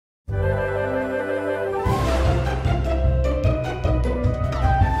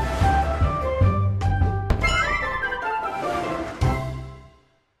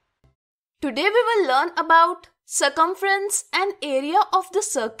Today we will learn about circumference and area of the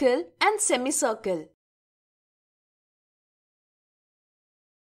circle and semicircle.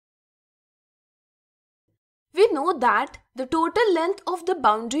 We know that the total length of the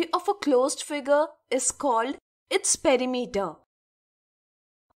boundary of a closed figure is called its perimeter.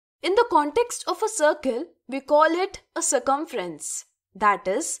 In the context of a circle, we call it a circumference. That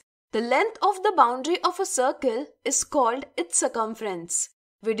is, the length of the boundary of a circle is called its circumference.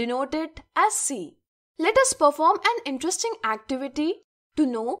 We denote it as C. Let us perform an interesting activity to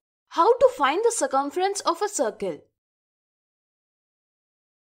know how to find the circumference of a circle.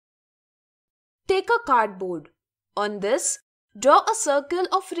 Take a cardboard. On this, draw a circle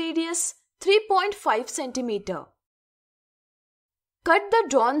of radius 3.5 cm. Cut the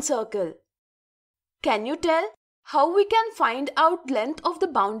drawn circle. Can you tell how we can find out length of the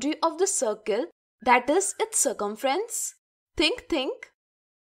boundary of the circle, that is its circumference? Think.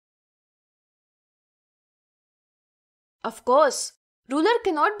 Of course, ruler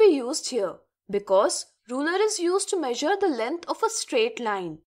cannot be used here because ruler is used to measure the length of a straight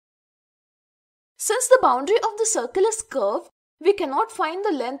line. Since the boundary of the circle is curved, we cannot find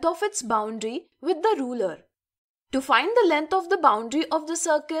the length of its boundary with the ruler. To find the length of the boundary of the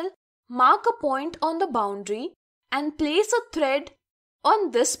circle, mark a point on the boundary and place a thread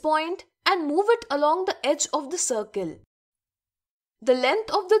on this point and move it along the edge of the circle. The length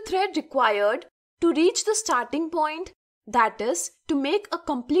of the thread required to reach the starting point, that is, to make a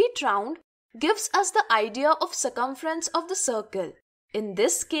complete round, gives us the idea of circumference of the circle. In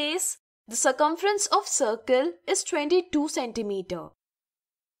this case, the circumference of circle is 22 cm.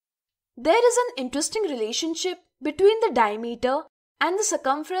 There is an interesting relationship between the diameter and the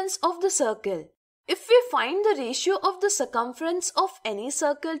circumference of the circle. If we find the ratio of the circumference of any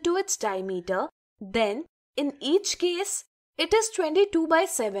circle to its diameter, then in each case it is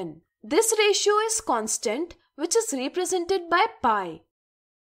 22/7. This ratio is constant, which is represented by pi.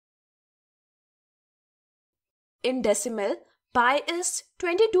 In decimal, pi is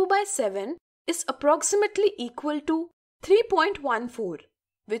 22/7 is approximately equal to 3.14,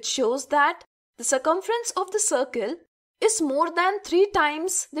 which shows that the circumference of the circle is more than 3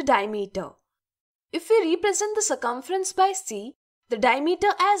 times the diameter. If we represent the circumference by c, the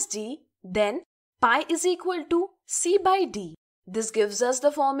diameter as d, then pi is equal to c by d. This gives us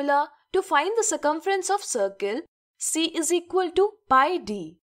the formula to find the circumference of circle. C is equal to pi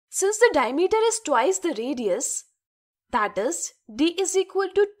d. Since the diameter is twice the radius, that is, d is equal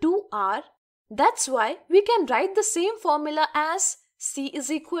to 2r, that's why we can write the same formula as c is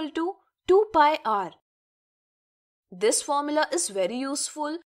equal to 2 pi r. This formula is very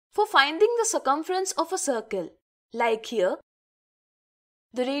useful for finding the circumference of a circle. Like here,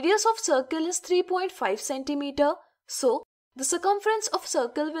 the radius of circle is 3.5 cm, so the circumference of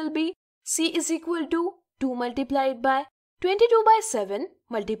circle will be c is equal to 2 multiplied by 22/7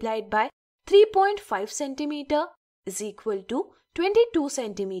 multiplied by 3.5 cm is equal to 22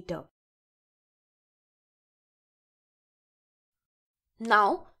 cm. Now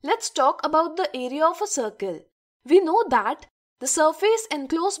let's talk about the area of a circle. We know that the surface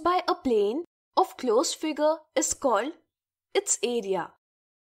enclosed by a plane of closed figure is called its area.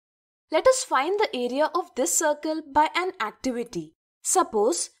 Let us find the area of this circle by an activity.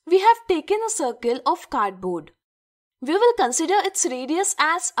 Suppose we have taken a circle of cardboard. We will consider its radius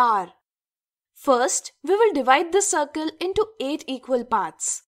as r. First, we will divide this circle into 8 equal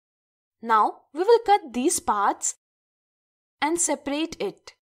parts. Now, we will cut these parts and separate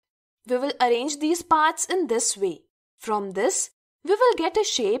it. We will arrange these parts in this way. From this, we will get a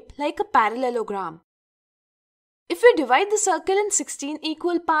shape like a parallelogram. If we divide the circle in 16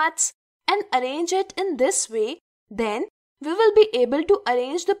 equal parts and arrange it in this way, then we will be able to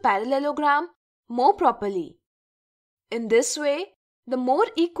arrange the parallelogram more properly. In this way, the more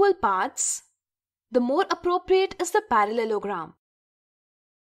equal parts, the more appropriate is the parallelogram.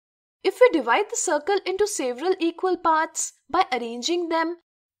 If we divide the circle into several equal parts by arranging them,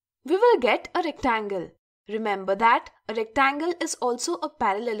 we will get a rectangle. Remember that a rectangle is also a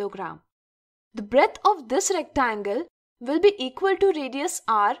parallelogram. The breadth of this rectangle will be equal to radius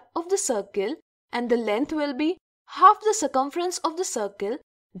r of the circle and the length will be half the circumference of the circle,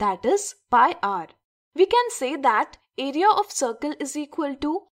 that is pi r. We can say that area of circle is equal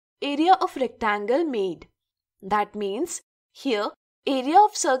to area of rectangle made. That means here area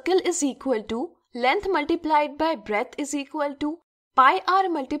of circle is equal to length multiplied by breadth is equal to pi r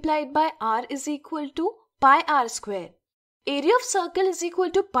multiplied by r is equal to pi r square. Area of circle is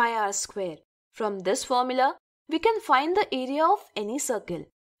equal to pi r square. From this formula, we can find the area of any circle.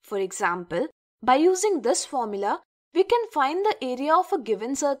 For example, by using this formula, we can find the area of a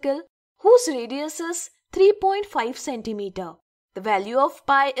given circle whose radius is 3.5 centimeter. The value of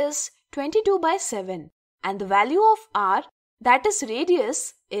pi is 22 by 7 and the value of r, that is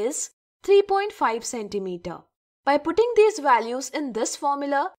radius, is 3.5 centimeter. By putting these values in this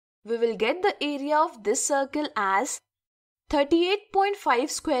formula, we will get the area of this circle as 38.5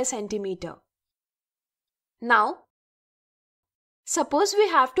 square centimeter. Now, suppose we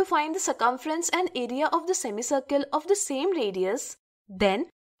have to find the circumference and area of the semicircle of the same radius, then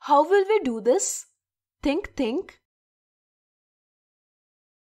how will we do this? Think.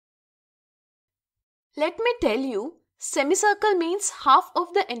 Let me tell you, semicircle means half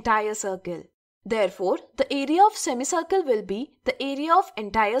of the entire circle. Therefore, the area of semicircle will be the area of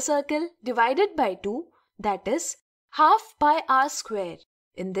entire circle divided by 2, that is half pi r square.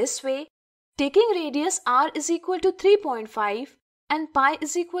 In this way, taking radius r is equal to 3.5 and pi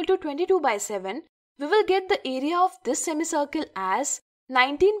is equal to 22 by 7, we will get the area of this semicircle as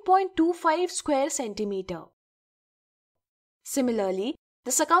 19.25 square centimeter. Similarly,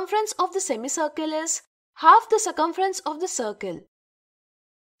 the circumference of the semicircle is half the circumference of the circle.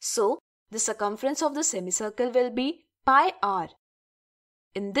 So, the circumference of the semicircle will be pi r.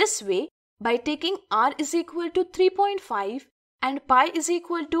 In this way, by taking r is equal to 3.5 and pi is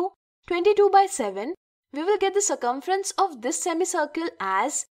equal to 22 by 7, we will get the circumference of this semicircle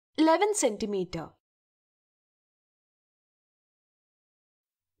as 11 centimeter.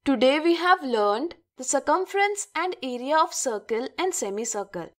 Today we have learned the circumference and area of circle and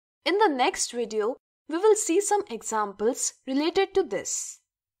semicircle. In the next video, we will see some examples related to this.